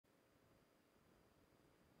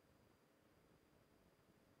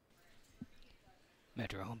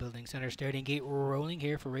Metro Home Building Center starting gate rolling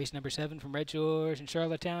here for race number 7 from Redshores in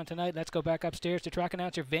Charlottetown tonight. Let's go back upstairs to track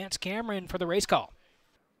announcer Vance Cameron for the race call.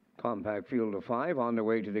 Compact field of 5 on the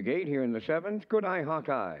way to the gate here in the 7th. Good Eye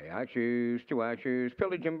Hawkeye. Ashes to Ashes.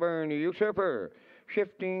 Pillage and Burn. Usurper.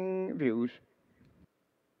 Shifting Views.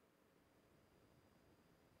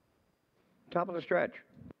 Top of the stretch.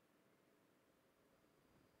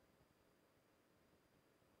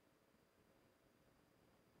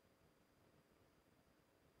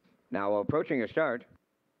 Now approaching a start.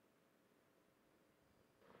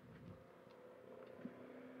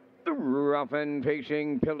 The rough and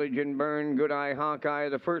pacing Pillage and Burn, Good Eye Hawkeye,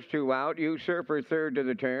 the first 2 out. Usurper third to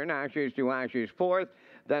the turn. Ashes to Ashes fourth.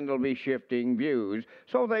 Then it'll be Shifting Views.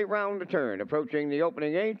 So they round the turn, approaching the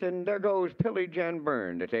opening 8th, and there goes Pillage and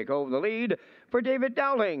Burn to take over the lead for David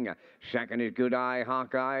Dowling. Second is Good Eye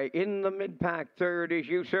Hawkeye. In the mid-pack, third is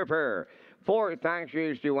Usurper. Fourth,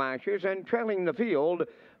 Ashes to Ashes, and trailing the field,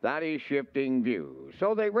 that is Shifting Views.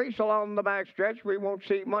 So they race along the back stretch. We won't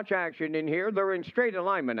see much action in here. They're in straight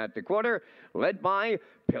alignment at the quarter, led by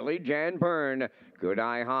Pillage and Burn. Good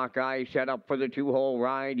Eye Hawkeye set up for the 2-hole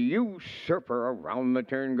ride. Usurper around the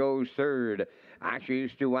turn goes third. Ashes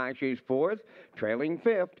to Ashes fourth. Trailing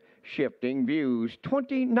fifth, Shifting Views.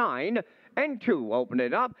 29 and 2 open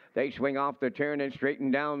it up. They swing off the turn and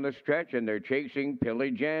straighten down the stretch, and they're chasing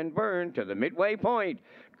Pillage and Burn to the midway point.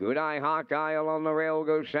 Good Eye Hawkeye along the rail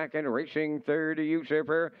goes second, racing third to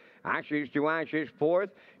Usurper. Ashes to Ashes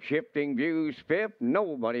fourth, Shifting Views fifth.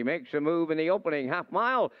 Nobody makes a move in the opening half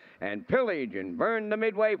mile, and Pillage and Burn the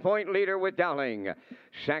midway point leader with Dowling.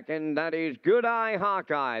 Second, that is Good Eye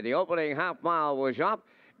Hawkeye. The opening half mile was up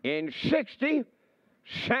in 60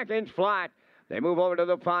 seconds flat. They move over to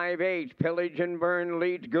the 5/8. Pillage and Burn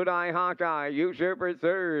leads Good Eye Hawkeye. Usurper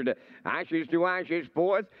third. Ashes to Ashes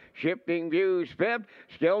fourth. Shifting Views fifth.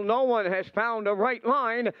 Still no one has found a right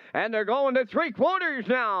line, and they're going to 3/4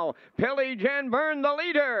 now. Pillage and Burn the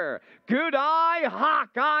leader. Good Eye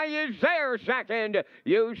Hawkeye is there second.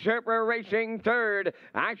 Usurper racing third.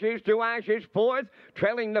 Ashes to Ashes fourth.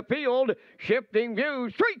 Trailing the field. Shifting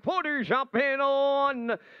Views 3/4 up in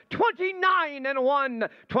on 29 and 1.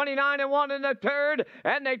 29 and 1 in the third,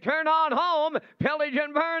 and they turn on home. Pillage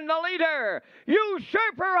and Burn the leader.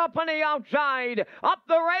 Usurper up on the outside. Up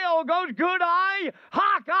the rail goes Good Eye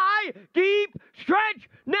Hawkeye. Deep stretch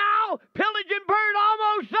now. Pillage and Burn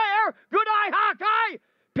almost there. Good Eye Hawkeye.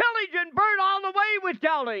 Pillage and Burn all the way with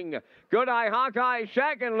Dowling. Good Eye Hawkeye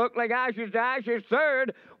second. Looked like Ashes to Ashes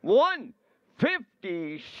third.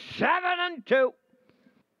 1:57 and 2.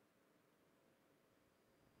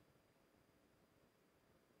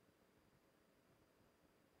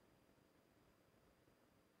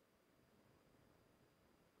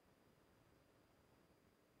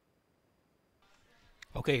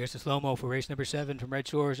 Okay, here's the slow-mo for race number 7 from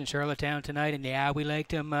Redshores in Charlottetown tonight. And yeah, we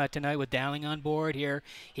liked him tonight with Dowling on board here.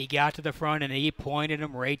 He got to the front and he pointed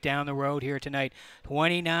him right down the road here tonight.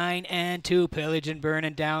 29 and 2. Pillage and Burn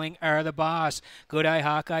and Dowling are the boss. Good Eye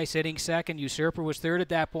Hawkeye sitting second. Usurper was third at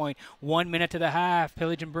that point. 1 minute to the half.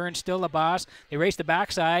 Pillage and Burn still the boss. They race the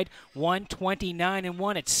backside. 1:29 and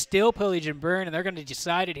 1. It's still Pillage and Burn, and they're going to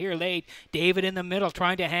decide it here late. David in the middle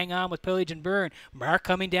trying to hang on with Pillage and Burn. Mark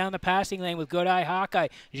coming down the passing lane with Good Eye Hawkeye.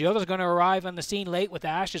 Gilles is going to arrive on the scene late with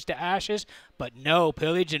Ashes to Ashes, but no,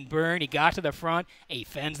 Pillage and Burn, he got to the front, and he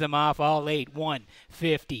fends them off all late.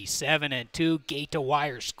 1:57 and 2, gate to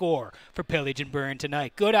wire score for Pillage and Burn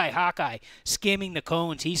tonight. Good Eye Hawkeye skimming the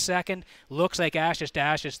cones. He's second. Looks like Ashes to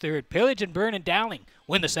Ashes third. Pillage and Burn and Dowling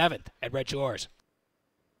win the 7th at Red Shores.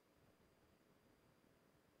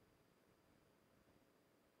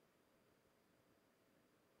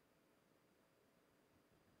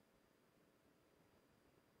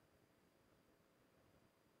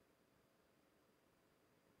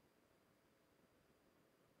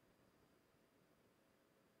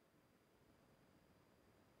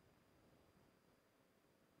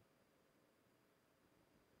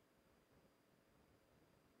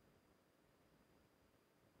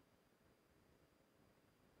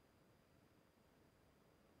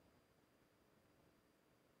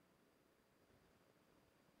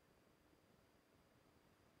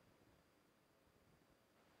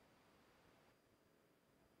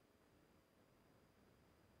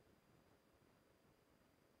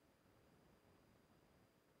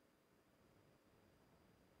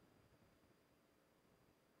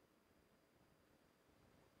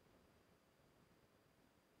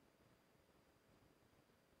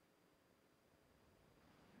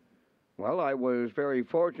 Well, I was very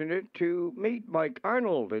fortunate to meet Mike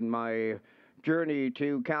Arnold in my journey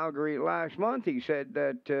to Calgary last month. He said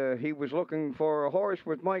that he was looking for a horse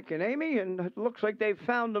with Mike and Amy, and it looks like they've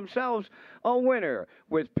found themselves a winner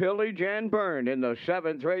with Pillage and Burn in the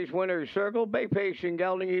 7th race winner's circle. Bay Pacing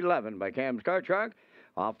gelding 11 by Cam's Car Truck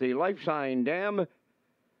off the Life Sign Dam.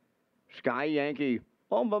 Sky Yankee,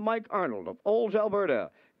 owned by Mike Arnold of Olds,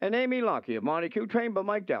 Alberta, and Amy Lucky of Montague, trained by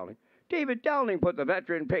Mike Dowling. David Dowling put the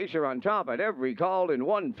veteran pacer on top at every call in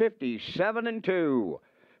 157 and 2.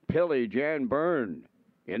 Pillage and Burn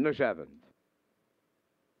in the 7th.